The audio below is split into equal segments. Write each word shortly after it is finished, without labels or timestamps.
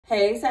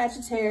Hey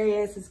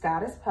Sagittarius, it's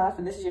Goddess Puff,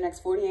 and this is your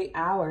next 48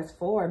 hours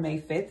for May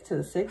 5th to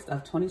the 6th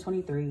of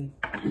 2023.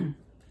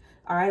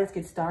 All right, let's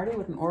get started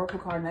with an oracle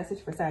card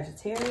message for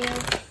Sagittarius.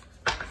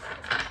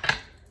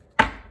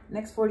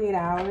 Next 48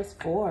 hours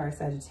for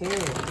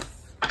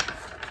Sagittarius.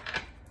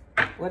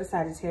 What does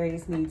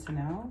Sagittarius need to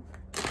know?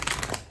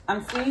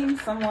 I'm seeing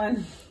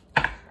someone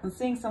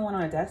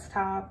on a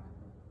desktop.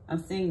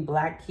 I'm seeing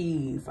black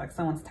keys, like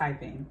someone's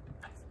typing.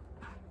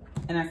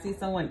 And I see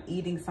someone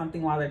eating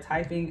something while they're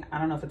typing. I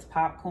don't know if it's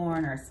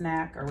popcorn or a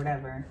snack or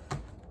whatever.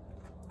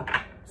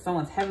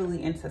 Someone's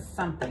heavily into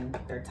something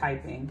they're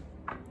typing.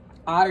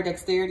 Odd or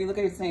dexterity, look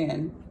at his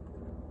hand.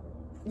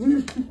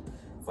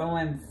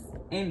 Someone's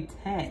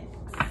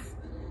intense.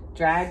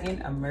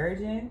 Dragon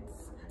emergence.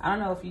 I don't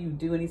know if you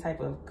do any type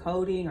of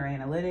coding or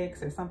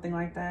analytics or something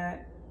like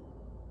that.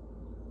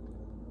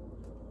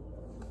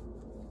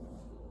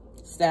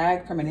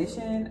 Stag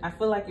premonition. I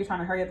feel like you're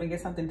trying to hurry up and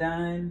get something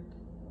done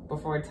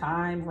before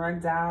time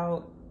runs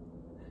out.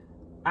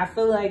 I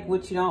feel like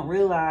what you don't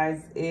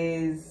realize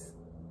is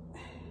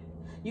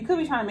you could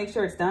be trying to make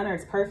sure it's done or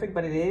it's perfect,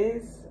 but it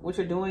is. What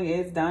you're doing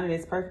is done and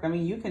it's perfect. I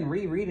mean, you can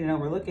reread it and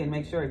overlook it and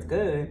make sure it's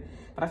good,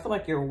 but I feel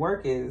like your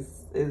work is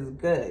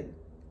good.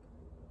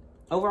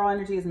 Overall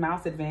energy is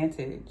mouse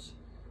advantage.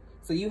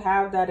 So you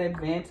have that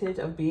advantage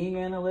of being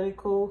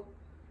analytical,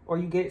 or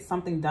you get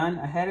something done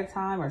ahead of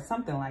time or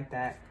something like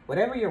that.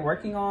 Whatever you're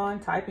working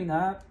on, typing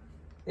up,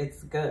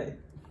 it's good.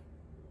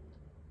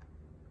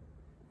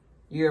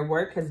 Your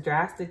work has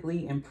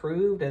drastically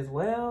improved as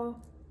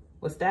well.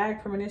 With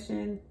stag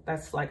premonition,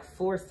 that's like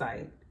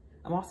foresight.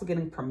 I'm also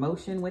getting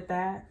promotion with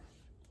that.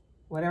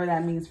 Whatever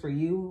that means for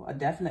you, a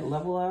definite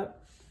level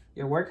up.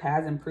 Your work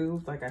has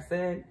improved, like I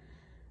said.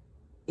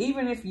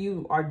 Even if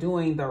you are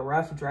doing the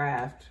rough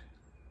draft,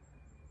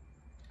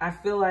 I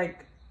feel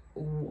like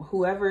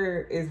whoever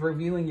is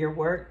reviewing your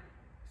work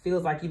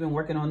feels like you've been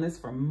working on this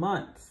for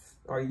months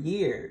or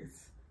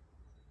years.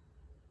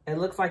 It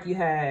looks like you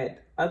had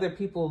other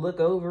people look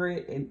over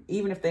it, and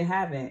even if they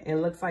haven't, it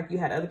looks like you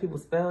had other people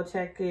spell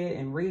check it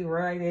and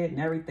rewrite it and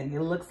everything.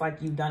 It looks like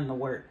you've done the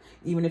work,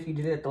 even if you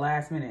did it at the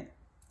last minute.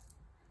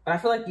 But I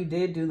feel like you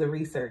did do the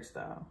research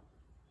though.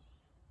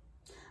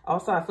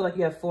 Also, I feel like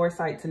you have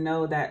foresight to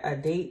know that a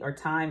date or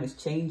time is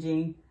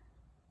changing.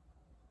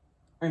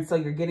 And so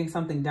you're getting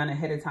something done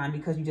ahead of time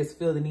because you just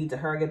feel the need to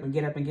hurry up and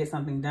get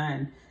something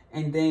done.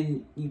 And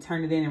then you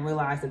turn it in and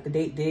realize that the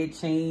date did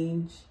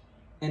change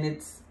and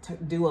it's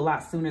due a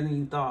lot sooner than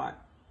you thought.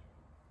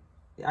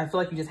 I feel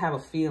like you just have a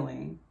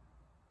feeling.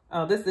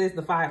 Oh, this is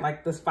the fire,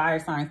 like this fire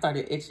sign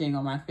started itching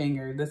on my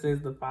finger. This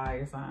is the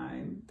fire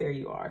sign. There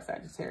you are,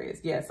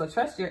 Sagittarius. Yeah, so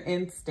trust your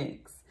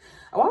instincts.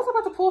 I was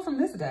about to pull from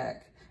this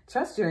deck.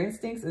 Trust your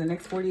instincts in the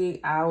next 48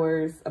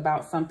 hours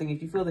about something.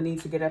 If you feel the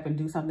need to get up and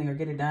do something or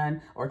get it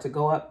done, or to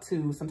go up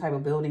to some type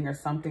of building or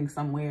something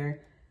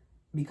somewhere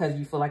because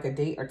you feel like a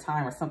date or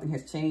time or something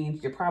has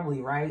changed, you're probably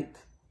right.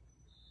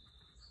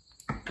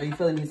 Or you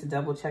feel the need to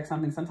double check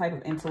something, some type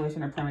of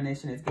intuition or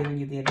premonition is giving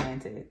you the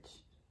advantage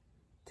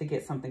to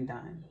get something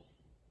done.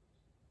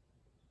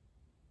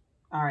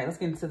 All right, let's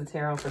get into the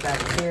tarot for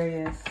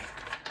Sagittarius.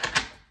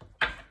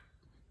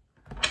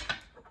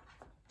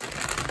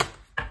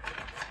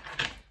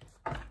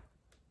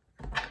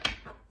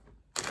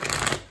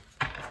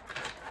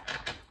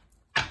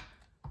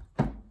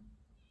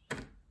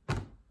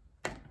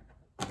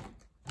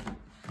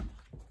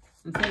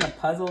 I'm seeing a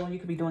puzzle. You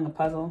could be doing a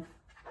puzzle.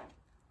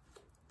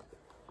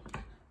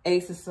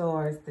 Ace of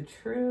Swords, the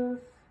truth.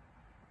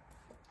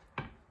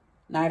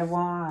 Knight of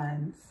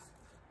Wands.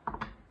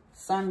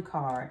 Sun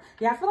card.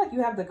 Yeah, I feel like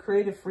you have the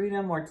creative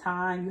freedom or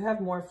time. You have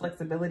more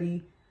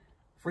flexibility,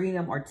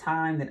 freedom, or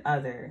time than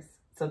others.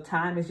 So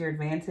time is your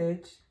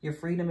advantage. Your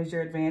freedom is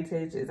your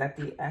advantage. Is at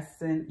the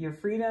essence. Your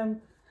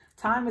freedom,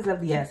 time is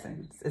of the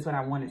essence, is what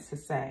I wanted to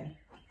say.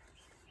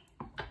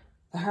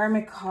 The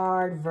Hermit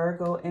card,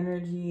 Virgo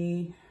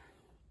energy.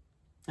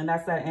 And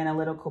that's that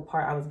analytical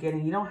part I was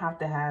getting. You don't have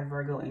to have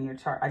Virgo in your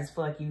chart. I just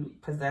feel like you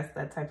possess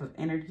that type of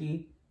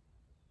energy.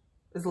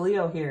 There's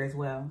Leo here as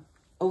well.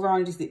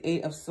 Overall, just the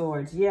Eight of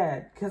Swords.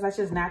 Yeah, because that's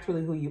just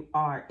naturally who you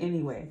are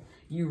anyway.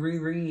 You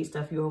reread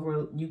stuff.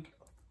 You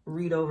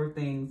read over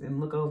things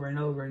and look over and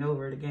over and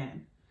over it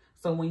again.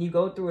 So when you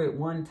go through it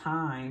one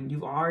time,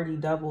 you've already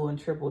double and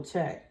triple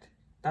checked.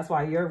 That's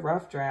why your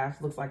rough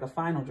draft looks like a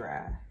final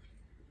draft.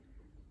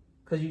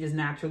 Because you just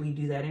naturally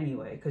do that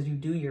anyway. Because you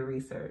do your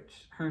research.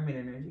 Hermit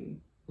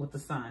energy with the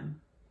sun.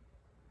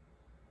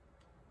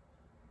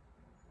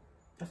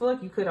 I feel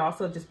like you could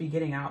also just be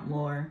getting out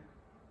more.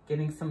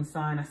 Getting some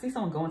sun. I see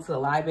someone going to the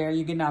library.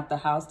 You're getting out the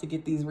house to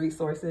get these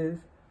resources.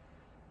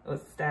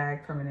 With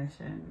stag,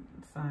 premonition,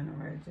 sun,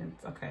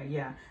 emergence. Okay,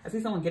 yeah. I see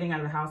someone getting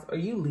out of the house. Or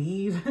you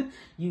leave.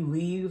 You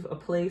leave a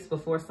place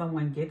before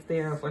someone gets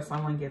there. Or before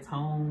someone gets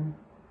home.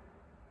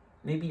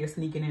 Maybe you're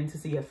sneaking in to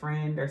see a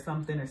friend or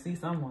something. Or see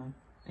someone.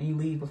 And you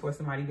leave before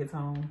somebody gets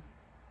home.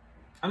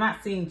 I'm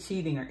not seeing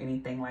cheating or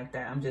anything like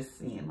that. I'm just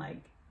seeing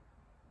like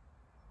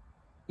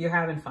you're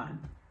having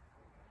fun.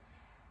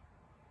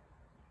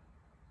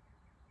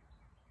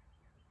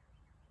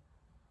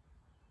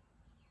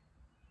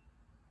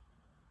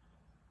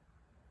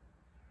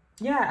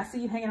 Yeah, I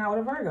see you hanging out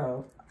with a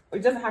Virgo.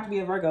 It doesn't have to be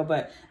a Virgo,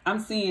 but I'm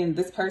seeing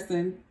this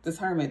person, this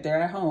hermit,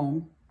 they're at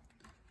home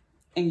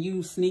and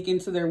you sneak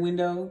into their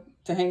window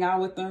to hang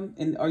out with them,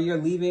 and or you're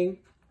leaving.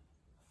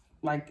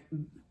 Like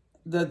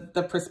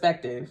the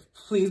perspective,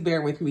 please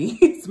bear with me.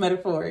 It's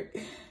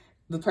metaphoric.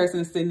 The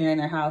person is sitting there in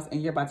their house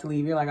and you're about to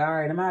leave. You're like, all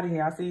right, I'm out of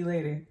here. I'll see you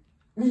later.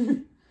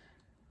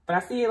 But I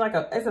see it like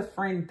it's a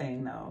friend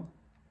thing though.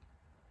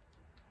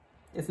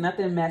 It's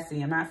nothing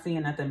messy. I'm not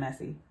seeing nothing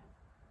messy.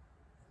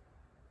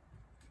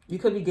 You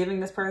could be giving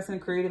this person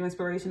creative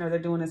inspiration, or they're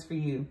doing this for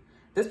you.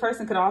 This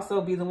person could also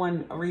be the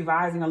one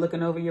revising or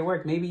looking over your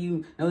work. Maybe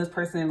you know this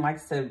person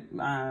likes to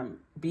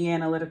be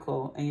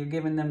analytical, and you're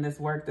giving them this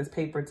work, this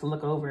paper to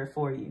look over it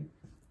for you.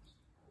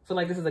 Feel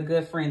like this is a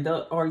good friend,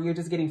 or you're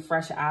just getting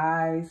fresh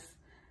eyes.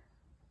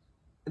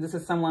 This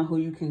is someone who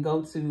you can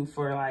go to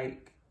for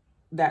like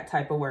that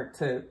type of work,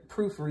 to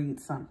proofread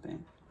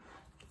something.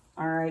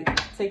 All right,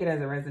 take it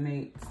as it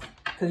resonates,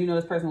 because you know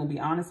this person will be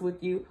honest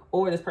with you,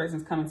 or this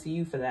person's coming to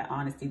you for that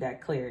honesty,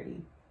 that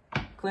clarity.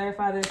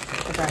 Clarify this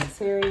for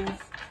Sagittarius,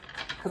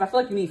 because I feel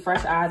like you need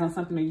fresh eyes on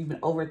something, or you've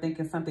been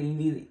overthinking something.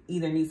 You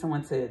either need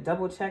someone to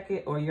double check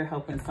it, or you're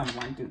helping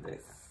someone do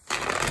this.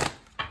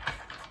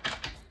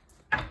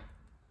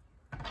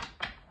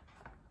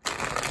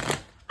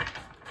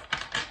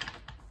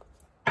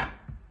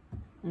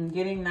 I'm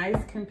getting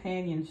nice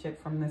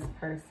companionship from this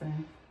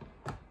person,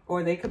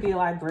 or they could be a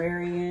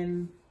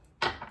librarian,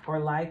 or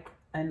like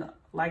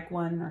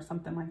one, or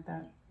something like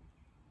that.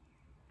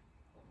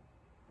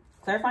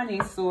 Clarifying the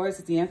Ace of Swords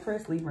is the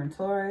Empress, Libra and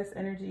Taurus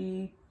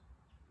energy.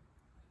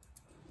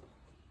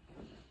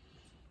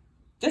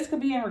 This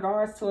could be in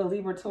regards to a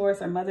Libra,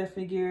 Taurus, or mother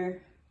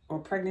figure, or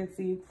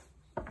pregnancy.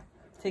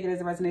 Take it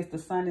as it resonates. The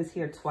sun is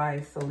here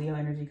twice, so Leo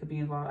energy could be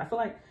involved. I feel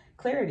like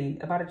clarity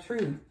about a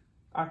truth,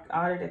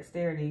 outer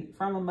dexterity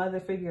from a mother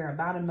figure,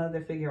 about a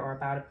mother figure, or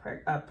about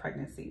a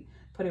pregnancy.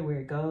 Put it where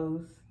it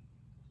goes.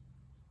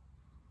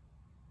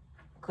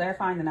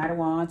 Clarifying the Knight of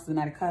Wands, the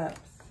Knight of Cups.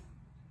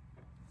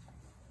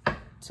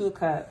 Two of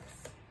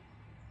Cups.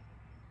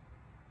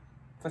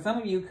 For some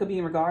of you, it could be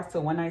in regards to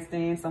a one-night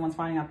stand. Someone's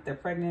finding out that they're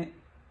pregnant.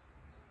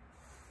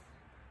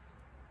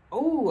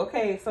 Oh,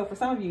 okay. So for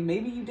some of you,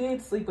 maybe you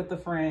did sleep with a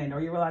friend,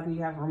 or you're realizing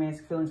you have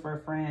romantic feelings for a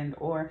friend,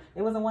 or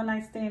it was a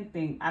one-night stand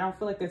thing. I don't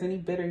feel like there's any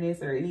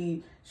bitterness or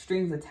any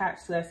strings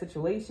attached to that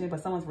situation, but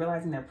someone's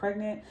realizing they're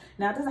pregnant.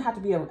 Now, it doesn't have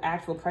to be an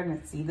actual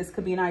pregnancy. This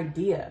could be an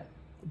idea,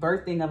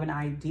 birthing of an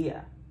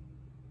idea.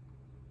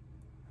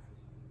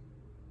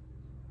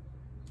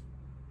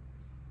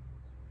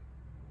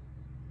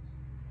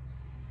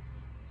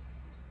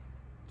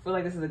 I feel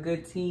like this is a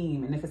good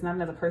team. And if it's not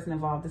another person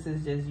involved, this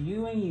is just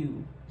you and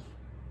you.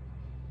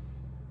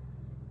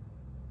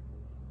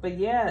 But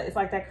yeah, it's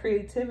like that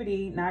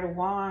creativity, Knight of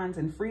Wands,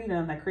 and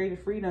freedom, that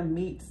creative freedom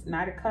meets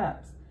Knight of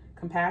Cups,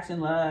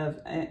 compassion, love,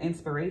 and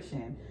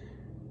inspiration.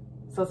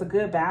 So it's a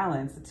good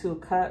balance. The Two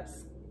of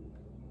Cups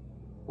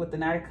with the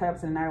Knight of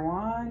Cups and the Knight of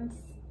Wands.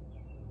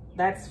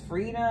 That's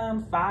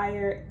freedom,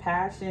 fire,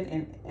 passion,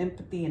 and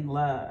empathy and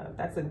love.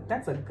 That's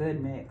a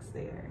good mix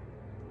there.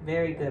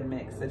 Very good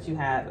mix that you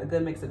have, a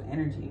good mix of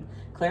energy.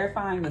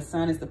 Clarifying the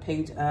sun is the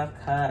Page of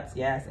Cups.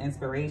 Yes,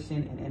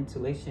 inspiration and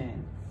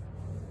intuition.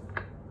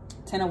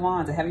 Ten of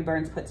Wands, a heavy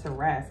burden's put to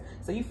rest.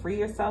 So you free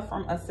yourself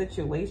from a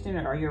situation,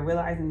 or you're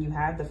realizing you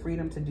have the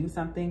freedom to do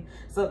something.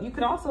 So you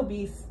could also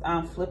be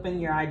flipping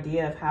your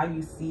idea of how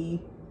you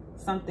see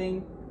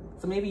something.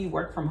 So maybe you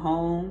work from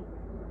home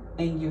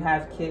and you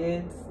have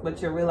kids,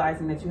 but you're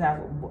realizing that you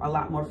have a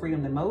lot more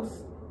freedom than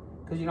most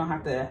because you don't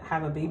have to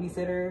have a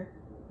babysitter.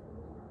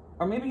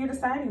 Or maybe you're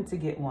deciding to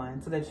get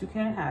one so that you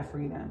can have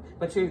freedom,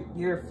 but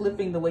you're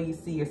flipping the way you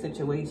see your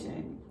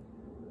situation.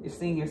 You're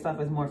seeing yourself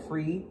as more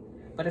free.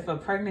 But if a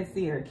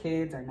pregnancy or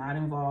kids are not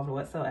involved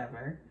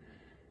whatsoever,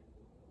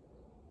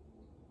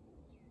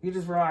 you're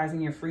just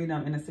realizing your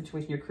freedom in a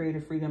situation, your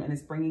creative freedom, and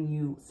it's bringing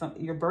you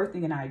you're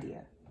birthing an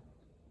idea.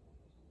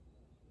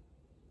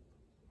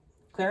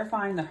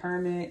 Clarifying the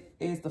Hermit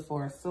is the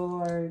Four of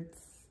Swords.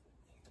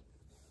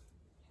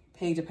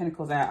 Page of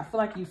Pentacles out. I feel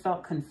like you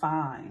felt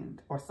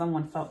confined, or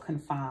someone felt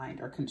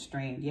confined or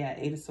constrained. Yeah,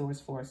 Eight of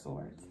Swords, Four of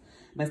Swords.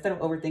 But instead of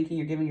overthinking,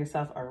 you're giving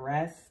yourself a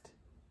rest,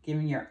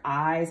 giving your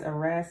eyes a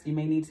rest. You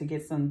may need to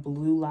get some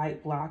blue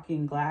light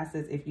blocking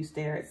glasses if you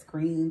stare at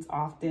screens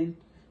often,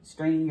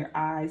 straining your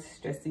eyes,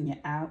 stressing you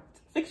out.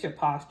 Fix your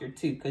posture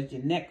too, because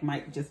your neck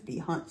might just be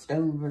hunched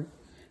over,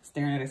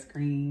 staring at a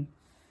screen.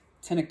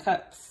 Ten of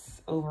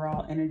Cups,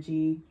 overall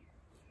energy.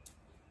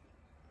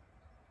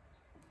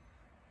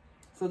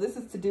 So this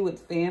is to do with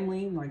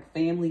family, like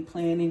family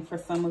planning for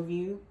some of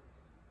you.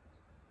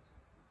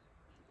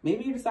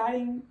 Maybe you're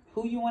deciding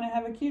who you want to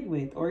have a kid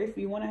with, or if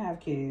you want to have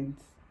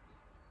kids.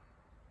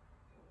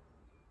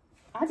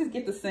 I just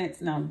get the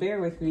sense, now bear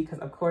with me, because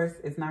of course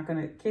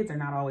kids are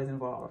not always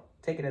involved.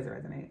 Take it as it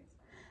resonates.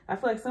 I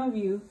feel like some of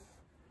you,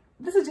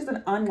 this is just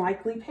an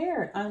unlikely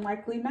pair,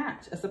 unlikely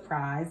match, a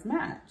surprise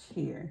match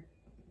here.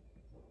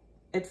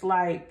 It's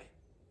like,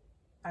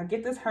 I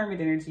get this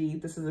Hermit energy.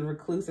 This is a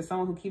recluse or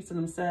someone who keeps to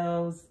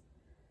themselves.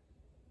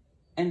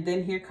 And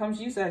then here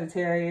comes you,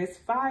 Sagittarius,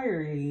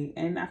 fiery.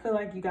 And I feel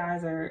like you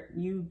guys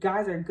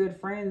are good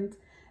friends.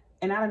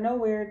 And out of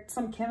nowhere,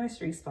 some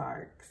chemistry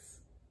sparks.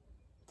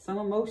 Some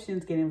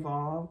emotions get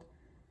involved.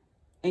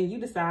 And you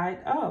decide,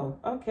 oh,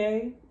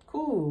 okay,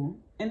 cool.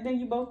 And then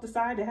you both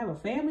decide to have a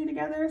family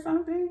together or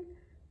something.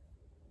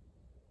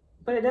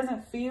 But it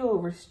doesn't feel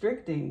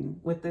restricting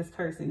with this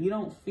person. You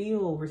don't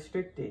feel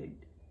restricted.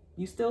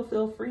 You still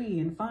feel free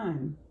and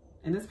fun.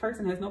 And this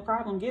person has no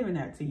problem giving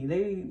that to you.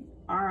 They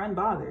are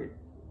unbothered.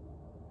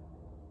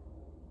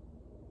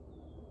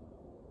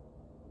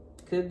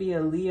 Could be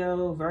a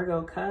Leo,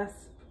 Virgo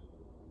cusp.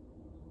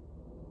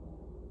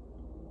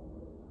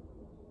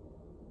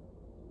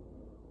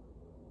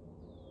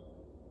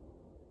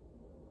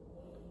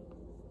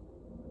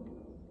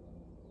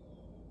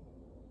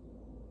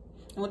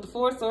 And with the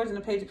Four of Swords and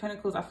the Page of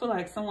Pentacles, I feel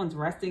like someone's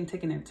resting,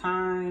 taking their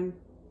time.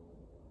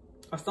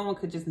 Or someone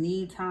could just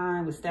need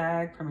time with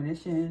stag,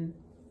 premonition.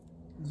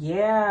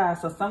 Yeah,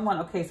 so someone,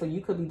 okay, so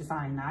you could be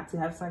deciding not to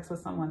have sex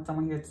with someone.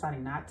 Someone here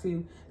deciding not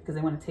to because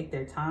they want to take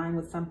their time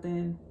with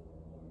something.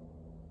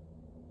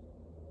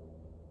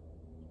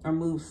 Or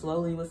move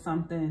slowly with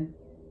something.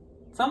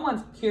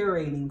 Someone's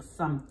curating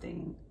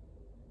something.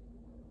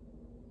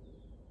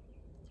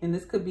 And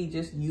this could be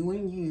just you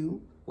and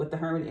you with the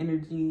Hermit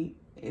energy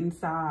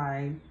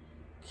inside,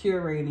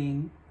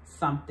 curating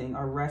something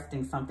or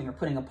resting something or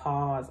putting a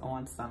pause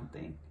on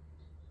something.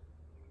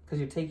 Because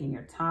you're taking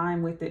your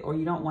time with it or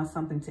you don't want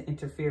something to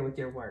interfere with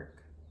your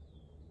work.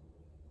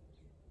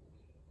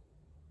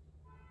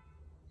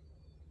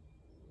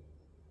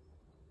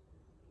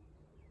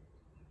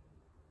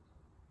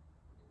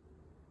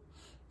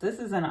 This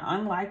is an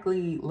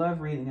unlikely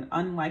love reading, an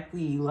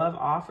unlikely love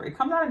offer. It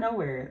comes out of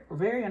nowhere,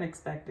 very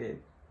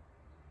unexpected.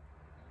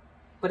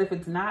 But if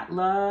it's not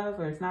love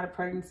or it's not a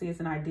pregnancy,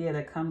 it's an idea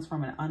that comes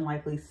from an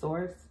unlikely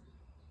source.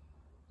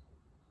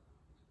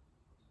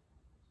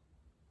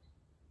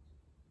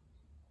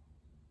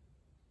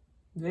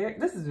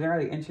 This is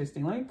very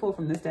interesting. Let me pull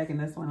from this deck and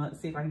this one. Let's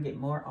see if I can get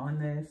more on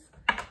this.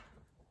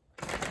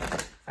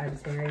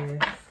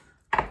 Sagittarius.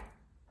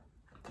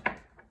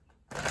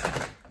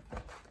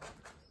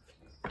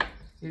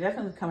 You're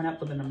definitely coming up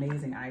with an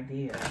amazing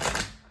idea.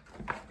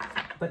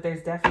 But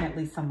there's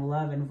definitely some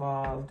love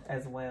involved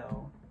as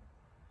well.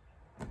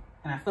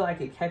 And I feel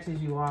like it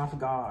catches you off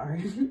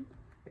guard.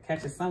 It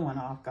catches someone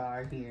off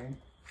guard here.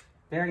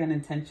 Very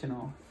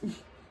unintentional.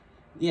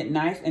 Yet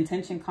nice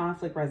intention,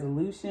 conflict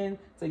resolution.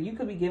 So you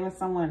could be giving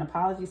someone an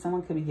apology.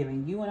 Someone could be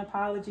giving you an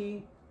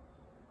apology.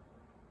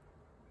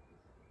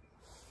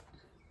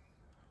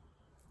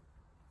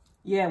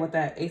 Yeah, with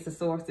that Ace of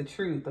Swords, the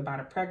truth about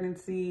a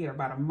pregnancy or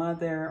about a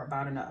mother or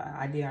about an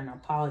idea or an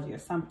apology or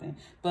something.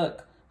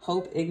 But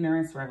hope,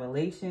 ignorance,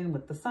 revelation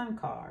with the Sun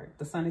card.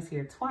 The Sun is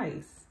here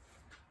twice.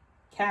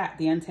 Cat,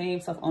 the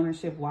untamed,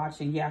 self-ownership,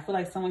 watching. Yeah, I feel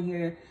like someone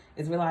here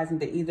is realizing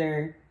that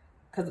either,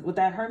 because with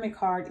that Hermit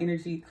card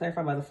energy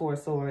clarified by the Four of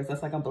Swords,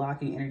 that's like a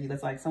blocking energy.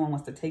 That's like someone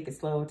wants to take it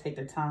slow, take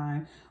their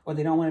time, or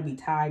they don't want to be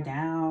tied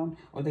down,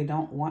 or they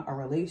don't want a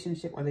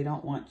relationship, or they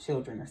don't want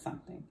children or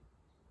something.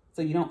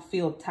 So you don't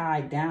feel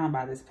tied down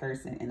by this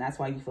person, and that's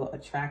why you feel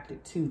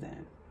attracted to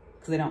them.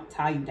 Because they don't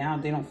tie you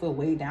down, they don't feel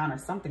weighed down or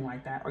something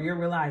like that. Or you're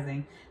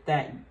realizing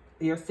that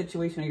your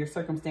situation or your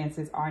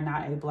circumstances are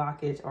not a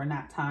blockage or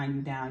not tying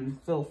you down. You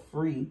feel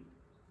free.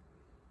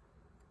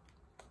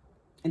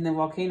 And then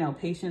Volcano,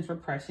 patience,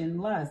 repression,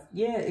 lust.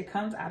 Yeah, it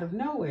comes out of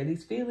nowhere.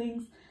 These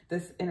feelings,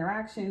 this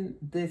interaction,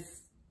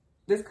 this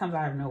comes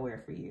out of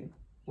nowhere for you.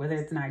 Whether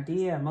it's an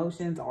idea,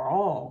 emotions, or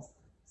all.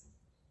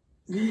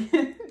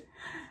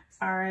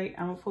 All right,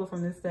 I'm gonna pull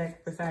from this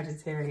deck for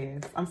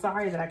Sagittarius. I'm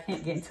sorry that I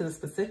can't get into the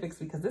specifics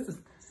because this is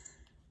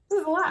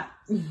a lot.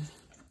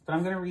 But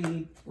I'm gonna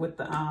read what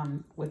the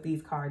what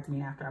these cards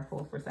mean after I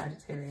pull for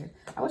Sagittarius.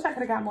 I wish I could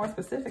have got more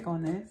specific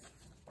on this.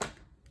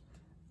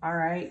 All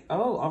right.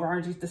 Oh,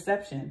 Orange's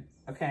deception.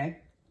 Okay.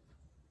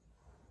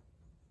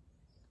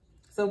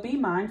 So be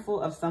mindful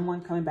of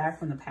someone coming back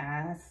from the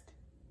past.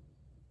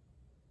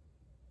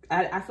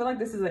 I feel like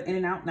this is an in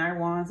and out Nine of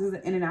Wands. This is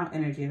an in and out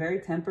energy, a very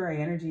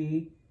temporary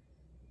energy.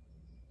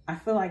 I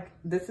feel like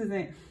this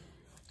isn't,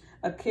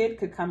 a kid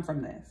could come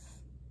from this.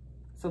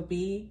 So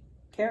be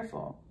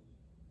careful.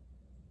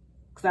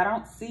 Because I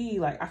don't see,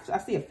 like, I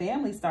see a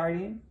family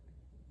starting.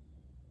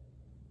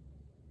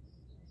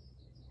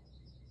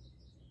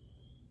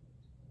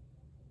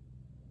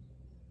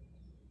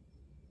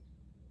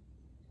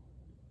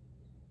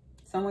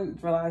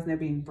 Someone's realizing they're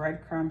being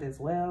breadcrumbed as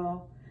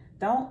well.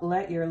 Don't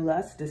let your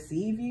lust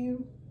deceive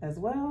you as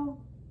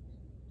well.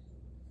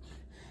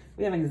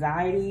 We have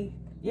anxiety.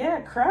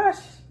 Yeah, crush.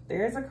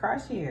 There's a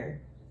crush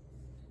here.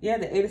 Yeah,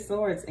 the Eight of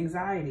Swords,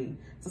 anxiety.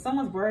 So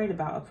someone's worried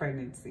about a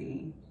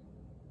pregnancy.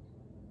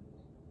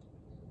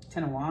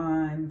 Ten of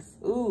Wands.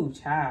 Ooh,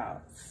 child.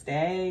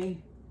 Stay.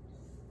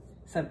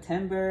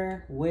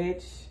 September,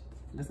 witch.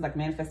 This is like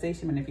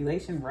manifestation,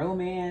 manipulation,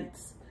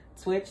 romance,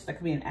 switch. That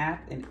could be an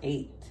app, and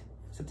 8.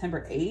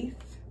 September 8th.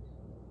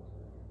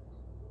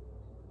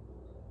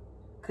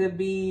 Could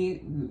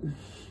be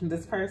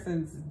this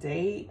person's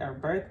date or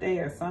birthday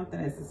or something.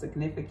 It's a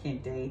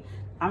significant date.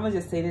 I'm gonna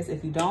just say this: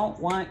 if you don't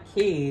want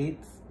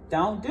kids,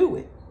 don't do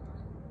it.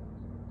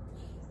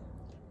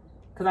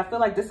 Because I feel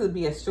like this would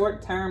be a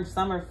short-term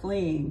summer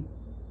fling.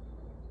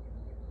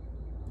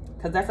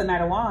 Because that's a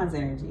Knight of Wands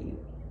energy.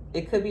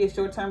 It could be a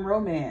short-term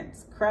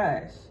romance,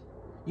 crush.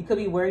 You could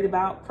be worried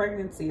about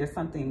pregnancy or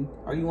something,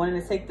 or you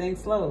wanting to take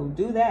things slow.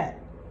 Do that.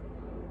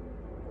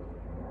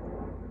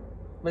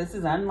 But this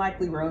is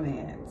unlikely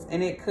romance,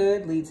 and it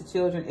could lead to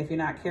children if you're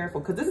not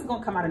careful, because this is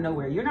going to come out of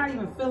nowhere. You're not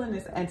even feeling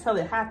this until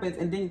it happens,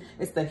 and then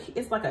it's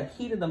like a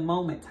heat of the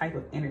moment type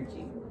of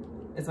energy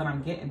is what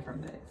I'm getting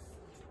from this.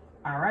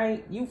 All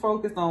right, you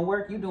focused on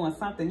work, you doing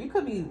something. You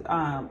could be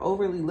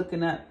overly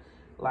looking up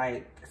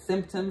like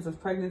symptoms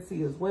of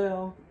pregnancy as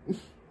well.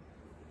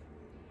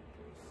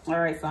 All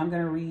right, so I'm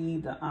going to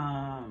read the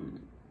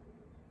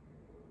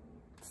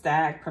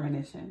stag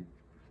premonition.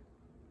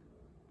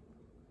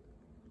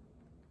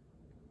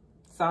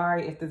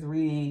 Sorry if this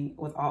reading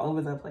was all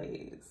over the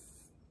place.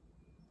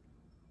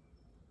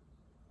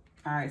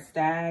 All right,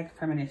 stag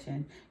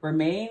premonition.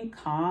 Remain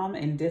calm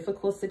in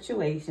difficult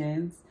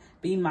situations.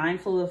 Be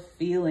mindful of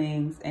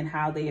feelings and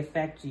how they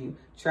affect you.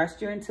 Trust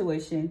your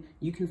intuition.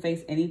 You can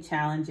face any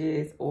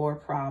challenges or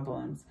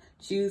problems.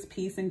 Choose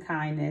peace and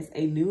kindness.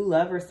 A new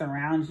lover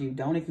surrounds you.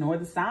 Don't ignore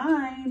the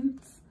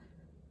signs.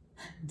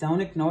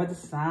 Don't ignore the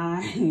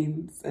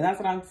signs. And that's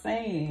what I'm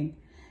saying.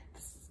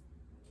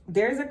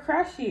 There's a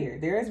crush here.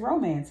 There is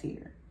romance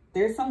here.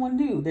 There's someone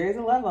new. There's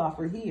a love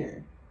offer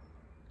here.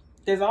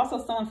 There's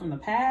also someone from the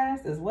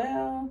past as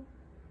well.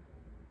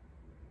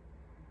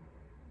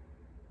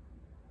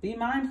 Be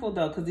mindful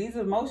though, because these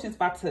emotions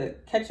about to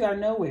catch you out of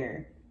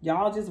nowhere.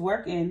 Y'all just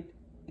working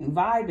and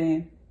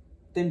vibing,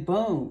 then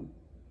boom.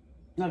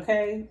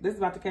 Okay? This is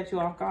about to catch you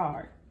off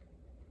guard.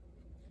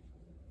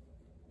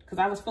 Because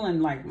I was feeling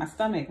like my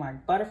stomach,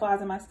 like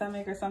butterflies in my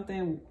stomach or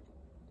something.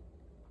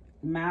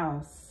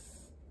 Mouse.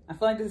 I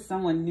feel like this is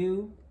someone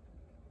new,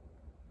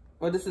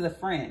 or this is a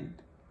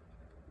friend.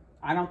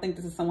 I don't think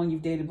this is someone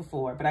you've dated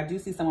before, but I do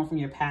see someone from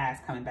your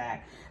past coming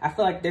back. I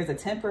feel like there's a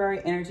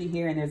temporary energy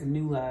here and there's a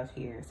new love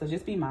here. So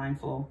just be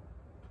mindful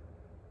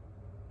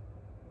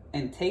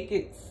and take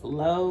it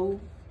slow.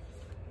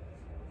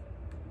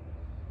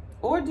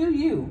 Or do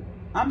you?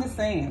 I'm just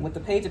saying, with the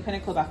Page of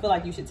Pentacles, I feel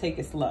like you should take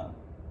it slow.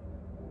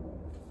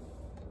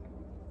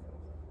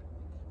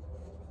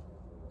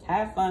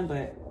 Have fun,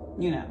 but,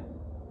 you know,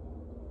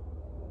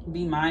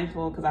 be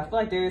mindful, because I feel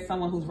like there is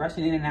someone who's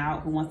rushing in and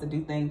out, who wants to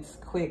do things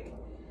quick,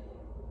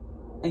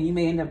 and you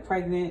may end up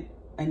pregnant.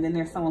 And then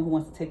there's someone who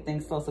wants to take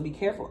things slow. So be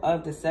careful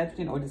of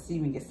deception or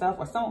deceiving yourself,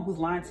 or someone who's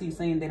lying to you,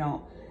 saying they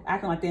don't,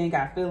 acting like they ain't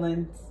got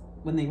feelings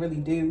when they really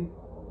do.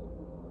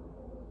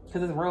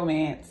 Because it's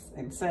romance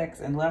and sex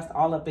and lust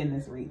all up in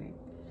this reading.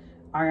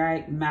 All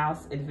right,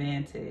 mouse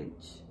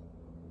advantage.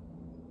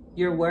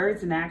 Your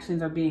words and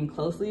actions are being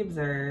closely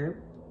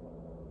observed.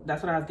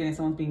 That's what I was getting.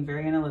 Someone's being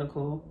very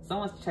analytical.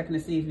 Someone's checking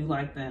to see if you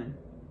like them.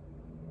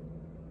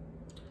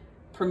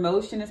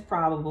 Promotion is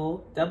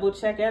probable. Double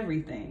check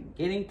everything.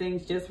 Getting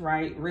things just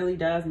right really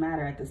does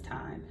matter at this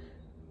time.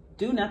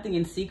 Do nothing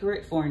in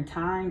secret, for in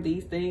time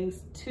these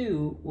things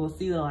too will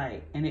see the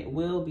light, and it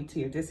will be to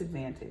your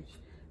disadvantage.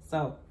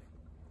 So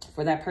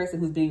for that person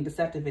who's being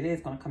deceptive, it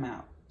is going to come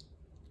out.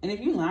 And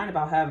if you lying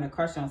about having a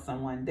crush on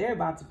someone, they're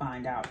about to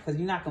find out, because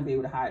you're not going to be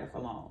able to hide it for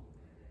long.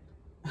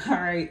 All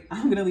right,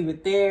 I'm going to leave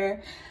it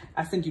there.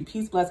 I send you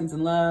peace, blessings,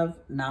 and love.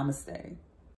 Namaste.